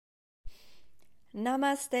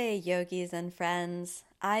Namaste, yogis and friends.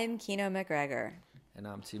 I'm Kino McGregor. And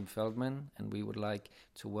I'm Tim Feldman, and we would like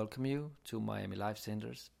to welcome you to Miami Life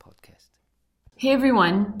Center's podcast. Hey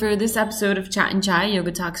everyone, for this episode of Chat and Chai,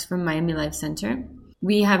 Yoga Talks from Miami Life Center,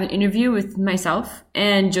 we have an interview with myself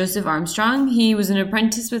and Joseph Armstrong. He was an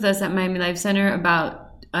apprentice with us at Miami Life Center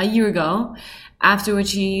about a year ago, after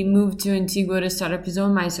which he moved to Antigua to start up his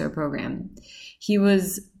own Mysore program. He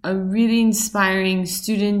was a really inspiring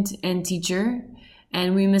student and teacher,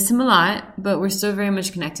 and we miss him a lot, but we're still very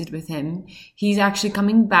much connected with him. He's actually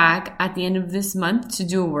coming back at the end of this month to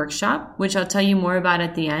do a workshop, which I'll tell you more about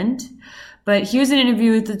at the end. But here's an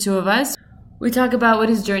interview with the two of us. We talk about what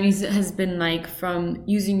his journey has been like from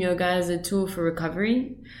using yoga as a tool for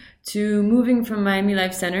recovery to moving from Miami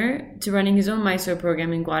Life Center to running his own Mysore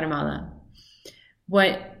program in Guatemala.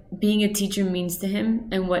 What being a teacher means to him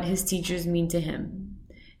and what his teachers mean to him.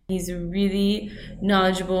 He's a really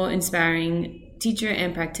knowledgeable, inspiring teacher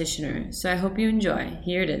and practitioner. So I hope you enjoy.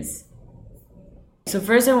 Here it is. So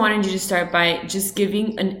first I wanted you to start by just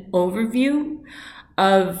giving an overview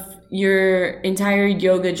of your entire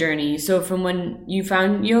yoga journey. So from when you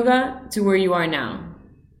found yoga to where you are now.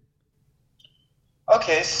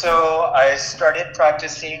 Okay, so I started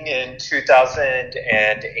practicing in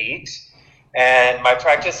 2008, and my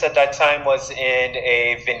practice at that time was in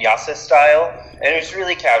a vinyasa style, and it was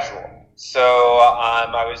really casual. So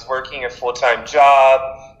I was working a full-time job,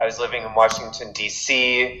 I was living in Washington,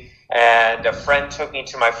 D.C., and a friend took me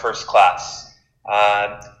to my first class.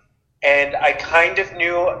 And I kind of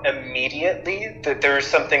knew immediately that there was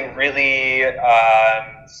something really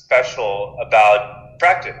special about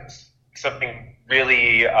practice. Something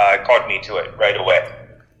really caught me to it right away.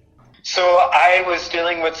 So I was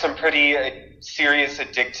dealing with some pretty serious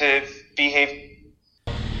addictive behavior.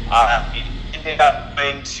 I ended up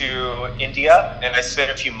going to India, and I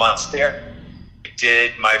spent a few months there. I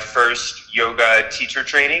did my first yoga teacher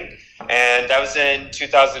training, and that was in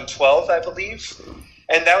 2012, I believe.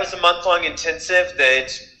 And that was a month-long intensive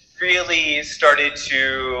that really started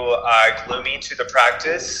to glue me to the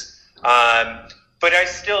practice. But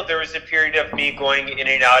there was a period of me going in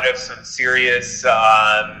and out of some serious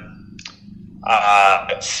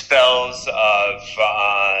spells of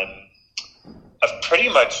pretty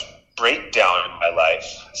much breakdown in my life.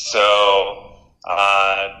 So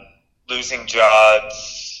losing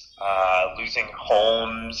jobs, losing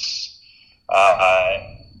homes,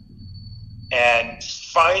 and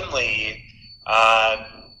finally, I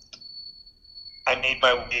made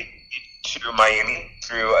my way to Miami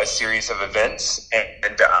through a series of events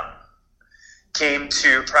and came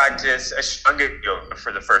to practice Ashtanga Yoga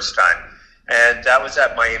for the first time. And that was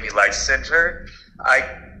at Miami Life Center.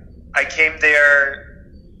 I came there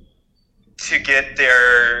to get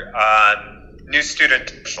their new student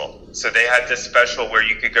special. So they had this special where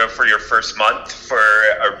you could go for your first month for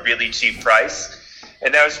a really cheap price.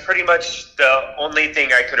 And that was pretty much the only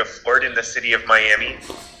thing I could afford in the city of Miami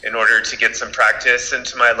in order to get some practice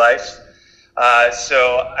into my life.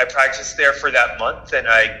 So I practiced there for that month, and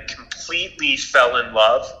I completely fell in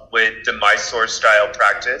love with the Mysore style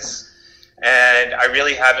practice. And I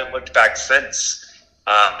really haven't looked back since.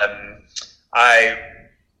 I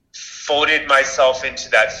folded myself into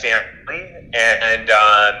that family, and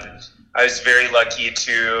I was very lucky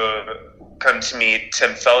to come to meet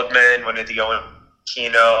Tim Feldman, one of the owners,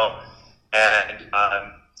 Kino, and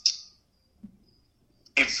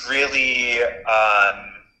it's really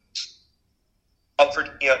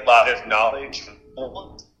offered me a lot of knowledge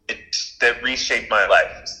that reshaped my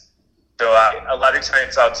life. So a lot of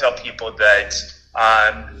times I'll tell people that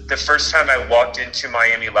the first time I walked into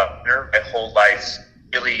Miami Life Center, my whole life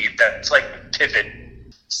really, that's like a pivot.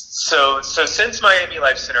 So since Miami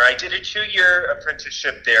Life Center, I did a 2-year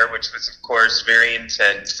apprenticeship there, which was, of course, very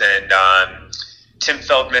intense, and Tim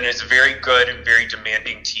Feldman is a very good and very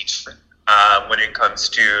demanding teacher when it comes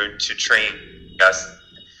to training us.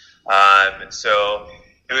 So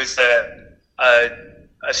it was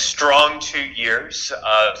a strong 2 years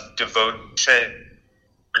of devotion,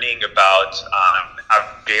 learning about how to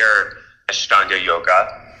bear Ashtanga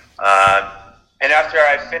Yoga. And after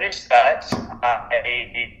I finished that,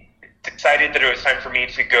 I decided that it was time for me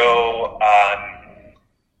to go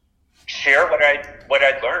share what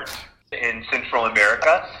I'd learned in Central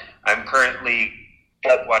America. I'm currently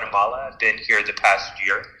in Guatemala. I've been here the past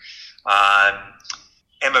year.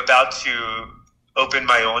 I'm about to open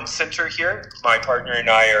my own center here. My partner and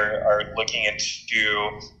I are looking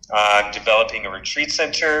into developing a retreat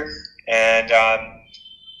center, and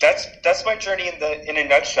that's my journey in a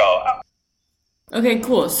nutshell. Okay,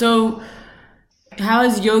 cool. So how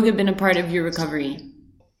has yoga been a part of your recovery?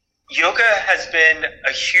 yoga has been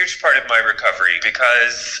a huge part of my recovery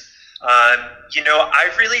because, I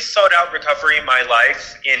really sought out recovery in my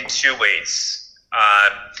life in two ways.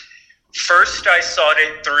 First, I sought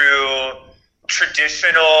it through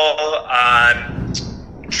traditional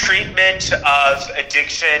treatment of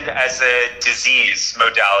addiction as a disease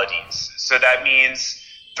modalities. So that means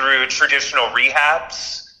through traditional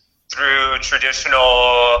rehabs, through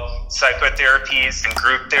traditional psychotherapies and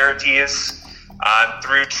group therapies,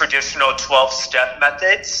 through traditional 12-step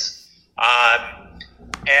methods.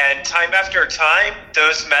 And time after time,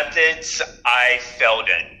 those methods I failed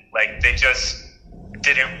in. Like, they just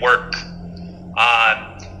didn't work.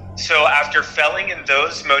 So after failing in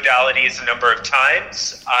those modalities a number of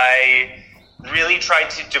times, I really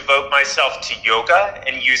tried to devote myself to yoga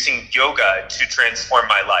and using yoga to transform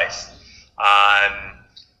my life.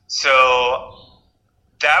 So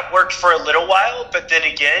that worked for a little while, but then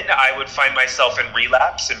again, I would find myself in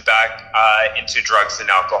relapse and back into drugs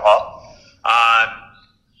and alcohol.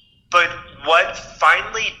 But what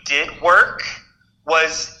finally did work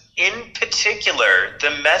was, in particular,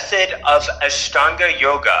 the method of Ashtanga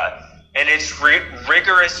yoga and its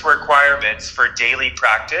rigorous requirements for daily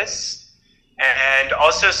practice, and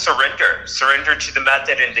also surrender to the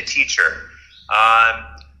method and the teacher.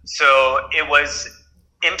 So it was,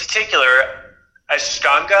 in particular,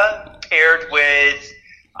 Ashtanga paired with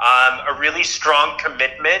a really strong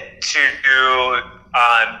commitment to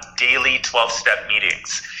daily 12-step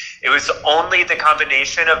meetings. It was only the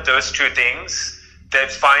combination of those two things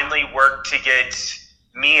that finally worked to get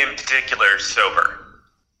me in particular sober.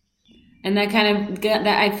 And that kind of,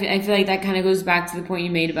 I feel like that kind of goes back to the point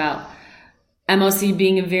you made about MLC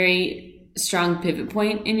being a very strong pivot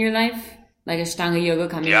point in your life, like Ashtanga yoga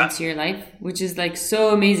coming into your life, which is like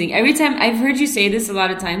so amazing. Every time, I've heard you say this a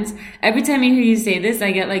lot of times, every time I hear you say this,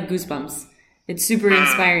 I get like goosebumps. It's super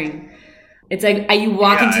inspiring. It's like you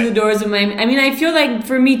walk into the doors of I feel like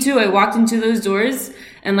for me too, I walked into those doors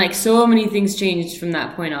and like so many things changed from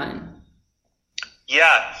that point on.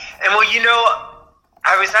 Yeah. And well,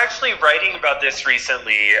 I was actually writing about this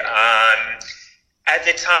recently. At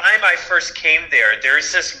the time I first came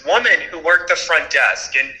there's this woman who worked the front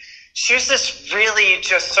desk, and she was this really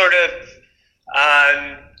just sort of,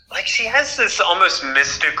 she has this almost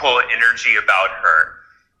mystical energy about her.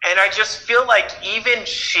 And I just feel like even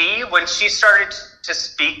she, when she started to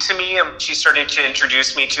speak to me and she started to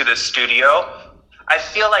introduce me to the studio, I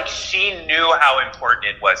feel like she knew how important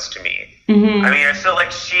it was to me. Mm-hmm. I feel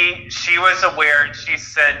like she was aware, and she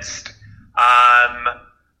sensed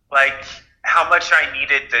how much I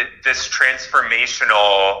needed this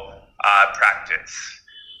transformational practice.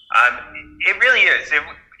 It really is.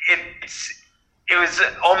 It was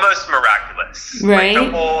almost miraculous. Right.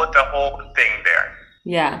 Like the whole thing there.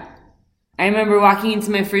 Yeah. I remember walking into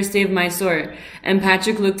my first day of Mysore, and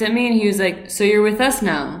Patrick looked at me and he was like, "So you're with us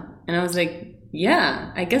now?" And I was like,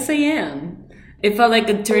 "Yeah, I guess I am." It felt like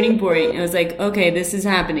a turning point. It was like, okay, this is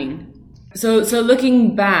happening. So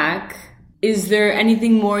looking back, is there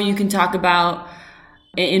anything more you can talk about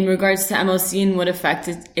in regards to MLC and what effect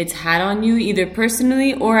it's had on you, either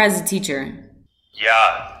personally or as a teacher?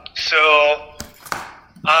 Yeah. So,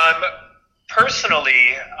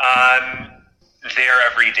 personally, there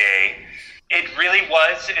every day. It really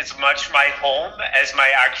was as much my home as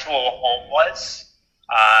my actual home was.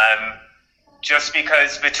 Just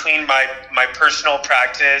because between my personal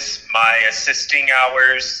practice, my assisting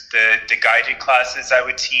hours, the guided classes I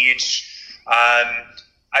would teach,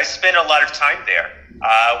 I spent a lot of time there.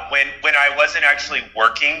 When I wasn't actually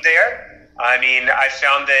working there, I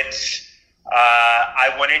found that I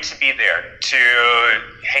wanted to be there to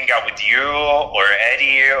hang out with you or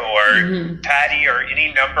Eddie or Patty or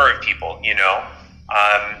any number of people, It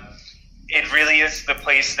really is the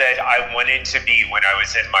place that I wanted to be when I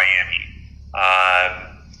was in Miami.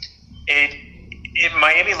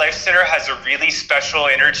 Miami Life Center has a really special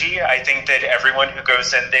energy. I think that everyone who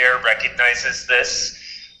goes in there recognizes this.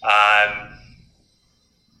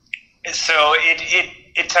 So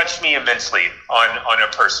it touched me immensely on a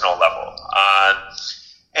personal level.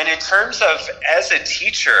 And in terms of as a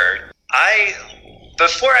teacher,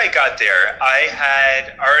 before I got there, I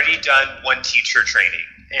had already done one teacher training,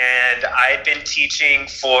 and I had been teaching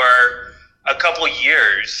for a couple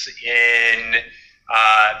years in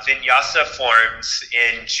vinyasa forms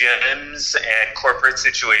in gyms and corporate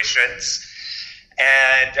situations.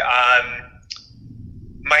 And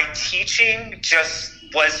my teaching just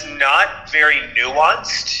was not very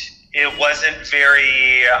nuanced. It wasn't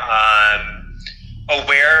very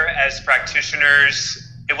aware as practitioners.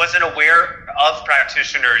 It wasn't aware of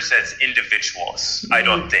practitioners as individuals, I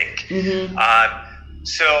don't think. Mm-hmm.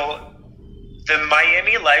 So the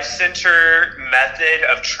Miami Life Center method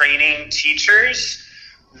of training teachers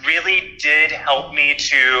really did help me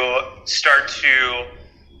to start to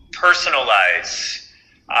personalize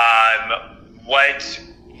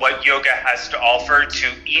what yoga has to offer to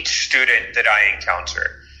each student that I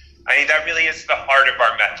encounter. I mean, that really is the heart of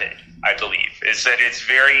our method, I believe, is that it's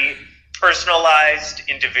very personalized,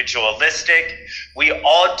 individualistic. We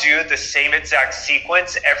all do the same exact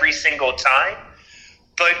sequence every single time,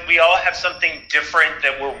 but we all have something different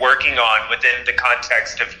that we're working on within the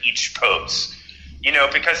context of each pose. You know,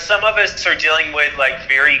 because some of us are dealing with like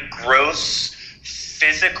very gross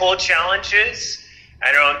physical challenges.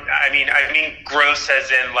 I mean gross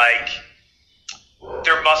as in like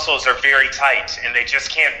their muscles are very tight and they just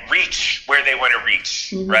can't reach where they want to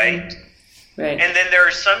reach, right? Right. And then there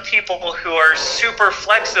are some people who are super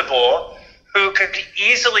flexible who could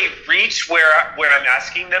easily reach where I'm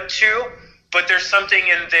asking them to, but there's something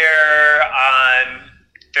in their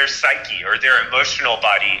psyche or their emotional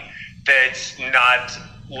body that's not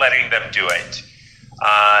letting them do it.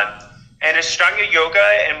 And Ashtanga Yoga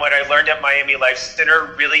and what I learned at Miami Life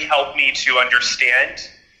Center really helped me to understand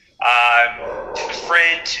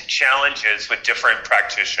different challenges with different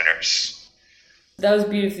practitioners. That was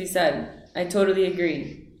beautifully said. I totally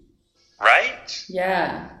agree. Right?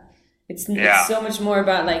 Yeah. It's so much more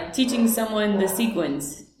about like teaching someone the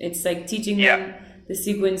sequence. It's like teaching them the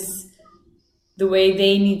sequence the way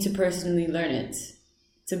they need to personally learn it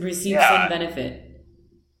to receive some benefit.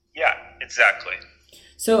 Yeah, exactly.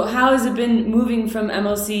 So how has it been moving from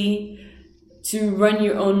MLC to run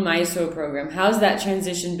your own Mysore program? How's that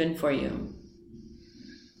transition been for you?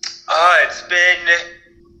 It's been,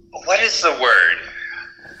 what is the word?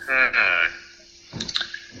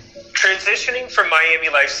 Transitioning from Miami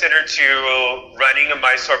Life Center to running a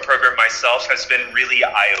Mysore program myself has been really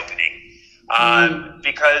eye-opening.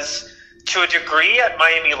 Because to a degree at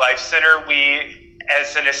Miami Life Center, we,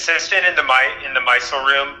 as an assistant in the Mysore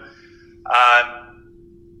room,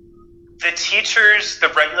 the teachers, the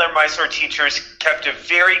regular Mysore teachers, kept a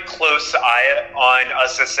very close eye on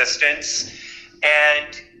us assistants,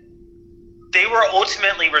 and they were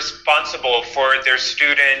ultimately responsible for their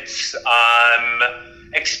students'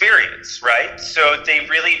 experience, right? So they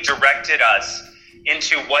really directed us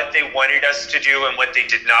into what they wanted us to do and what they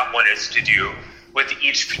did not want us to do with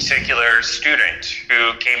each particular student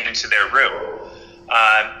who came into their room.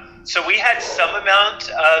 So we had some amount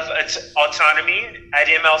of autonomy at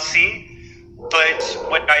MLC, but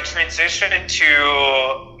when I transitioned into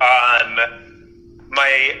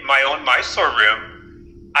my own Mysore room,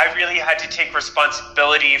 I really had to take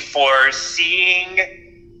responsibility for seeing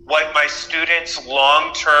what my students'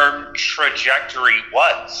 long-term trajectory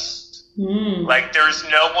was. Like, there's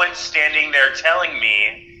no one standing there telling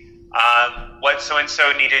me what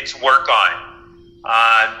so-and-so needed to work on.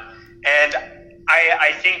 And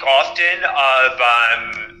I think often of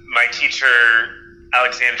my teacher,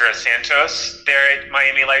 Alexandra Santos, there at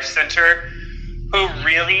Miami Life Center, who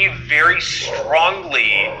really very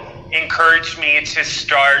strongly encouraged me to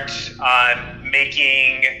start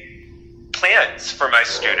making plans for my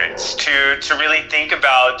students, to really think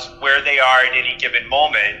about where they are at any given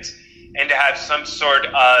moment, and to have some sort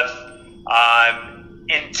of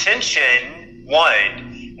intention,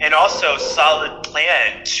 one, and also solid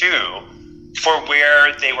plan, two, for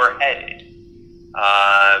where they were headed.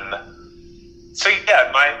 So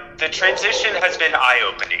yeah, the transition has been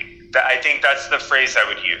eye-opening. I think that's the phrase I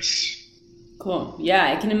would use. Cool. Yeah,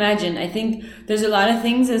 I can imagine. I think there's a lot of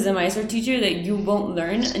things as a Mysore teacher that you won't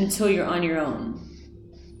learn until you're on your own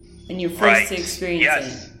and you're forced to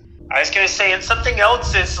experience it. I was going to say, and something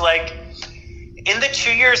else is like, in the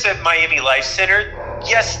 2 years at Miami Life Center,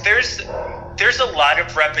 yes, there's a lot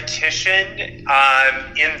of repetition in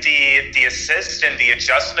the assist and the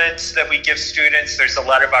adjustments that we give students. There's a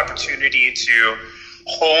lot of opportunity to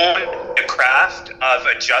hone the craft of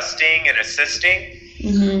adjusting and assisting.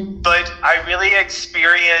 But I really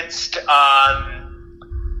experienced a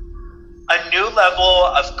new level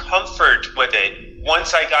of comfort with it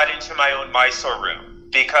once I got into my own Mysore room,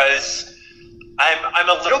 because I'm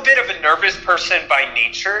a little bit of a nervous person by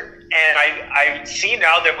nature, and I see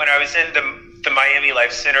now that when I was in the Miami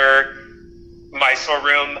Life Center Mysore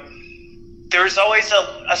room, there's always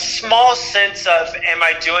a small sense of, am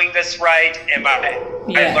I doing this right?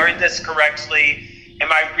 I learned this correctly?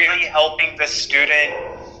 Am I really helping the student?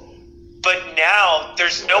 But now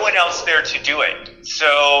there's no one else there to do it.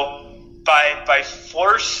 So by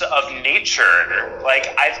force of nature, like,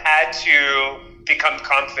 I've had to become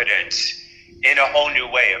confident in a whole new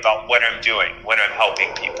way about what I'm doing when I'm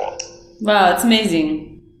helping people. Wow, it's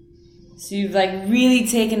amazing. So you've like really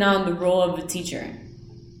taken on the role of a teacher.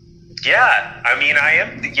 Yeah, I mean, I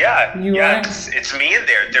am. Yeah, You yeah. are? It's me in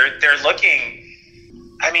there. They're looking.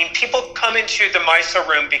 I mean, people come into the Mysore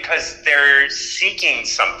room because they're seeking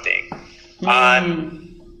something,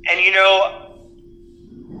 and you know,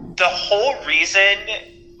 the whole reason,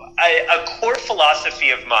 a core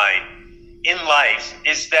philosophy of mine in life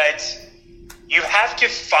is that you have to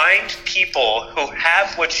find people who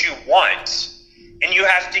have what you want, and you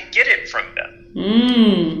have to get it from them.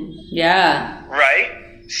 Yeah. Right?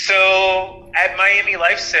 So at Miami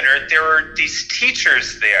Life Center, there were these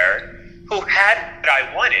teachers there who had what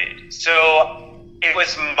I wanted. So it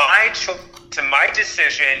was my choice, my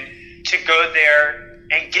decision to go there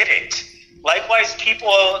and get it. Likewise,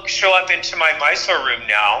 people show up into my Mysore room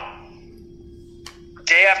now,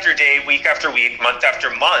 day after day, week after week, month after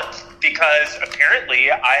month, because apparently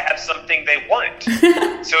I have something they want.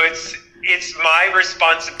 So it's my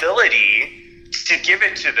responsibility to give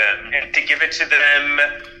it to them, and to give it to them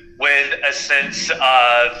with a sense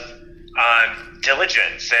of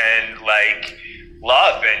diligence and like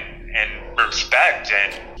love and respect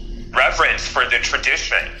and reverence for the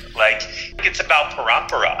tradition. Like, it's about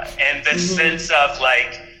parampara and the sense of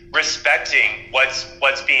like respecting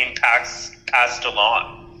what's being passed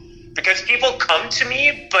along. Because people come to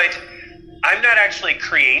me, but I'm not actually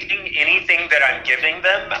creating anything that I'm giving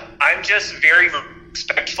them. I'm just very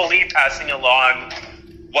respectfully passing along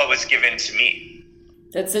what was given to me.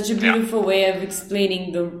 That's such a beautiful way of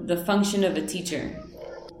explaining the function of a teacher.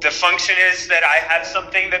 The function is that I have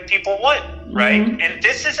something that people want, right? And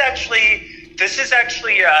this is actually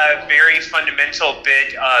a very fundamental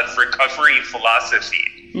bit of recovery philosophy.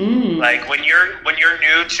 Like when you're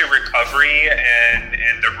new to recovery and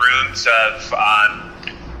in the rooms of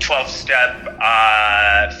 12-step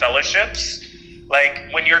fellowships, like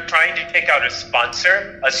when you're trying to pick out a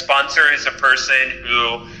sponsor is a person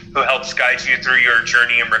who helps guide you through your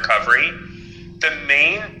journey in recovery. The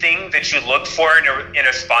main thing that you look for in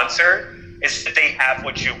a sponsor is that they have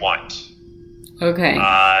what you want. Okay.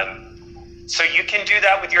 So you can do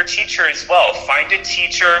that with your teacher as well. Find a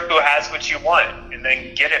teacher who has what you want and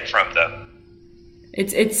then get it from them.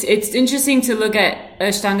 It's interesting to look at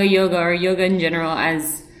Ashtanga yoga or yoga in general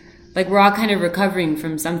as like we're all kind of recovering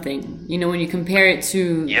from something. You know, when you compare it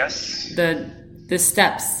to the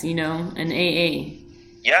steps, you know, and AA.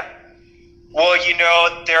 Yeah. Well, you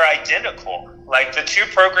know, they're identical. Like the two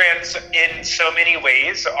programs in so many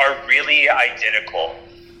ways are really identical.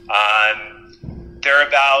 They're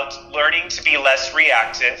about learning to be less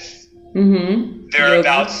reactive. They're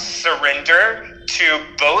about surrender to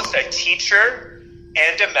both a teacher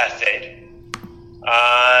and a method.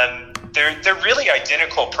 They're really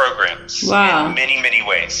identical programs in many, many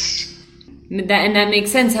ways. And that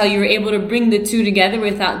makes sense how you were able to bring the two together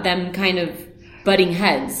without them kind of butting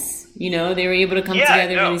heads. You know, they were able to come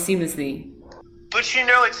together really seamlessly. But you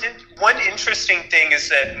know, one interesting thing is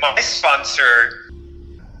that my sponsor,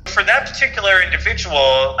 for that particular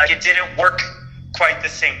individual, like, it didn't work quite the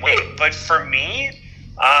same way. But for me,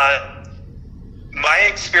 my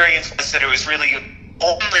experience was that it was really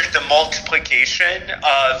only the multiplication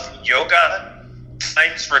of yoga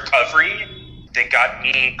times recovery that got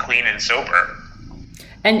me clean and sober.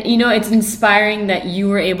 And, you know, it's inspiring that you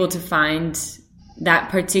were able to find that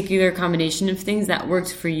particular combination of things that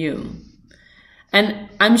worked for you. And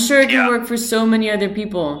I'm sure it can work for so many other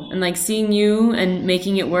people. And like seeing you and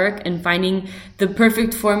making it work and finding the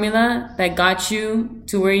perfect formula that got you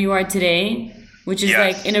to where you are today, which is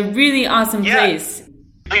like in a really awesome place.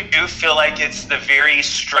 I really do feel like it's the very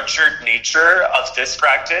structured nature of this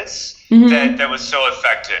practice that was so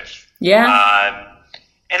effective. Yeah.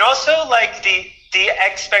 And also like the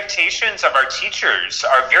expectations of our teachers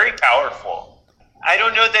are very powerful. I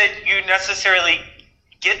don't know that you necessarily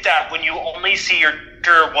get that when you only see your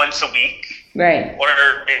teacher once a week, right, or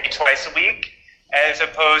maybe twice a week, as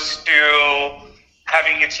opposed to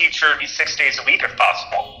having a teacher 6 days a week if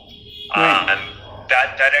possible. Right.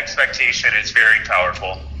 That expectation is very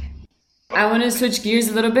powerful. I want to switch gears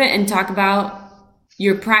a little bit and talk about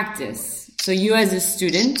your practice. So you as a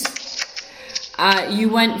student, you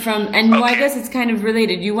went from, and well, I guess it's kind of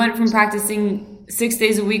related. You went from practicing 6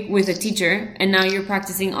 days a week with a teacher, and now you're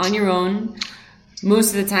practicing on your own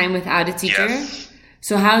most of the time without a teacher. Yes.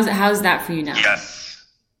 So how's that for you now? Yes.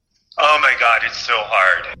 Oh my God, it's so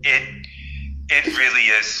hard. It really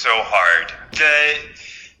is so hard.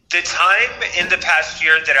 The time in the past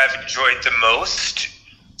year that I've enjoyed the most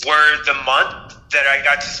were the month that I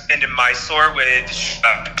got to spend in Mysore with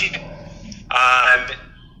Shakti.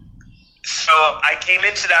 So I came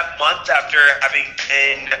into that month after having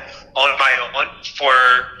been on my own for,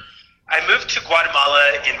 I moved to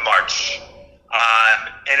Guatemala in March,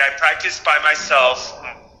 and I practiced by myself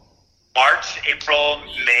March, April,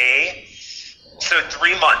 May, so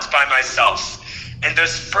 3 months by myself. And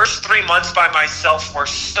those first 3 months by myself were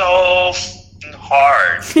so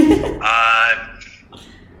hard.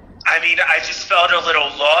 I mean, I just felt a little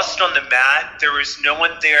lost on the mat. There was no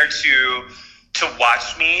one there to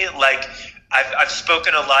watch me. Like, I've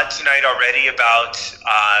spoken a lot tonight already about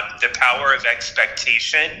the power of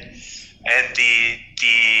expectation and the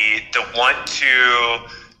want to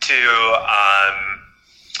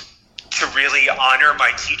really honor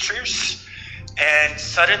my teachers. And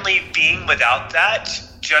suddenly being without that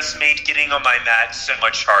just made getting on my mat so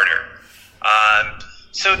much harder.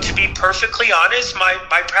 So to be perfectly honest,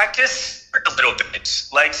 my practice hurt a little bit.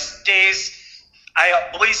 Like, some days I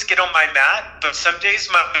always get on my mat, but some days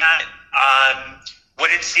my mat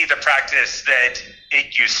wouldn't see the practice that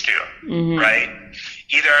it used to, right?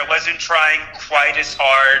 Either I wasn't trying quite as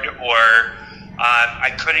hard, or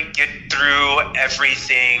I couldn't get through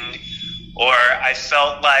everything, or I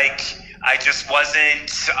felt like I just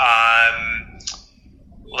wasn't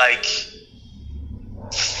like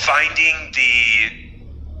finding the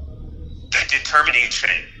determination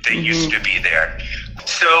that used to be there.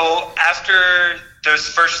 So after those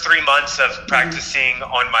first 3 months of practicing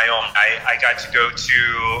on my own, I got to go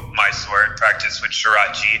to Mysore and practice with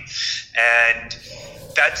Sharaji. And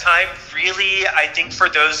that time, really, I think for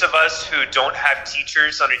those of us who don't have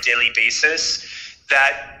teachers on a daily basis,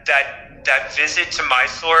 that visit to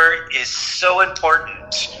Mysore is so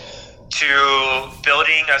important to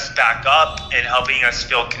building us back up and helping us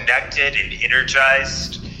feel connected and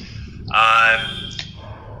energized.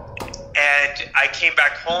 And I came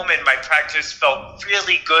back home and my practice felt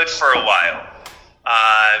really good for a while.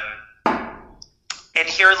 And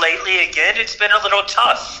here lately, again, it's been a little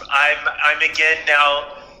tough. I'm again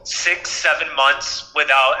now 6-7 months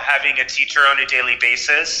without having a teacher on a daily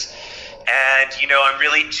basis. And, you know, I'm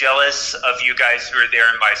really jealous of you guys who are there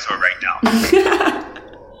in Mysore right now.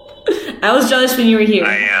 I was jealous when you were here.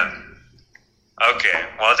 I am. Okay,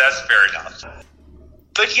 well, that's fair enough.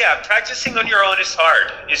 But yeah, practicing on your own is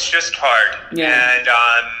hard. It's just hard. Yeah. And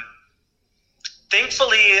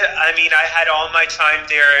thankfully, I mean, I had all my time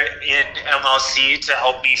there in MLC to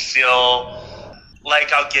help me feel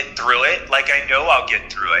like I'll get through it. Like, I know I'll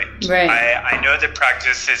get through it. Right. I know that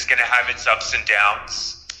practice is going to have its ups and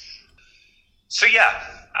downs. So yeah,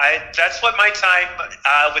 that's what my time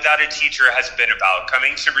without a teacher has been about.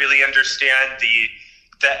 Coming to really understand the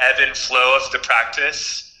ebb and flow of the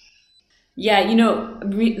practice. Yeah, you know,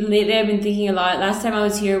 lately I've been thinking a lot. Last time I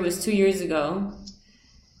was here was 2 years ago.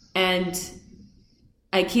 And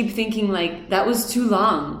I keep thinking, like, that was too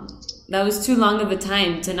long. That was too long of a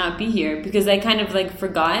time to not be here. Because I kind of, like,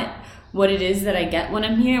 forgot what it is that I get when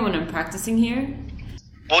I'm here, when I'm practicing here.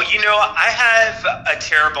 Well, you know, I have a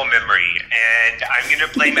terrible memory. And I'm going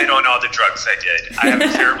to blame it on all the drugs I did. I have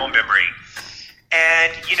a terrible memory.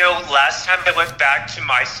 And, you know, last time I went back to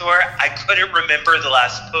Mysore, I couldn't remember the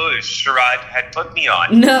last pose Sharad had put me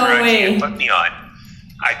on. No Sharad way. had put me on.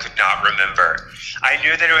 I could not remember. I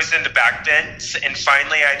knew that it was in the back bends, and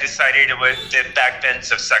finally I decided it was the back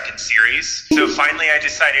bends of second series. So finally I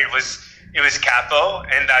decided it was capo,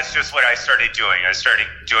 and that's just what I started doing. I started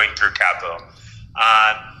doing through capo.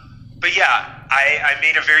 But yeah, I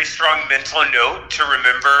made a very strong mental note to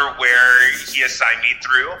remember where he assigned me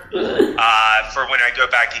through for when I go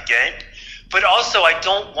back again. But also, I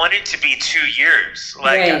don't want it to be 2 years.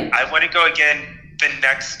 Like, Right. I want to go again the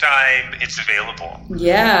next time it's available.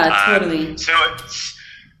 Yeah, totally.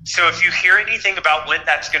 So if you hear anything about when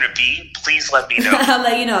that's going to be, please let me know. I'll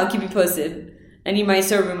let you know. I'll keep you posted. Any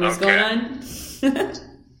Mysore rumors Okay. going on?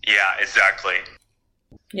 Yeah, exactly.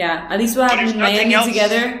 Yeah, at least we'll But have there's in nothing Miami else.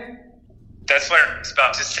 together. That's what I was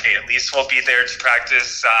about to say. At least we'll be there to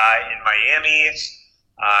practice in Miami.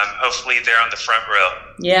 Hopefully they're on the front row.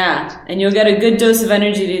 Yeah, and you'll get a good dose of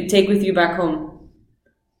energy to take with you back home.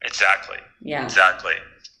 Exactly. Yeah. Exactly.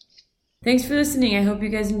 Thanks for listening. I hope you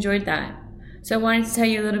guys enjoyed that. So I wanted to tell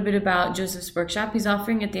you a little bit about Joseph's workshop he's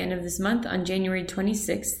offering at the end of this month on January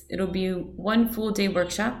 26th. It'll be one full day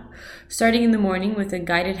workshop, starting in the morning with a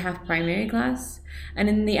guided half primary class, and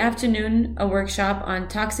in the afternoon, a workshop on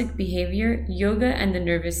toxic behavior, yoga, and the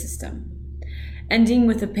nervous system. Ending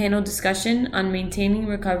with a panel discussion on maintaining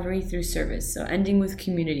recovery through service. So ending with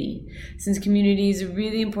community, since community is a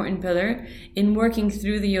really important pillar in working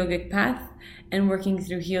through the yogic path and working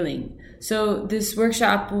through healing. So this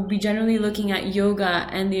workshop will be generally looking at yoga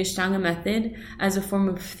and the Ashtanga method as a form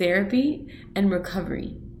of therapy and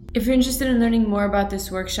recovery. If you're interested in learning more about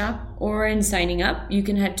this workshop or in signing up, you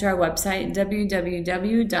can head to our website,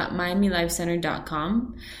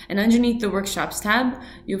 www.miamilifecenter.com, and underneath the workshops tab,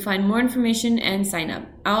 you'll find more information and sign up.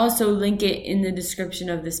 I'll also link it in the description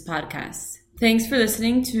of this podcast. Thanks for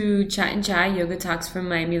listening to Chat and Chai Yoga Talks from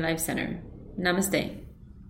Miami Life Center. Namaste.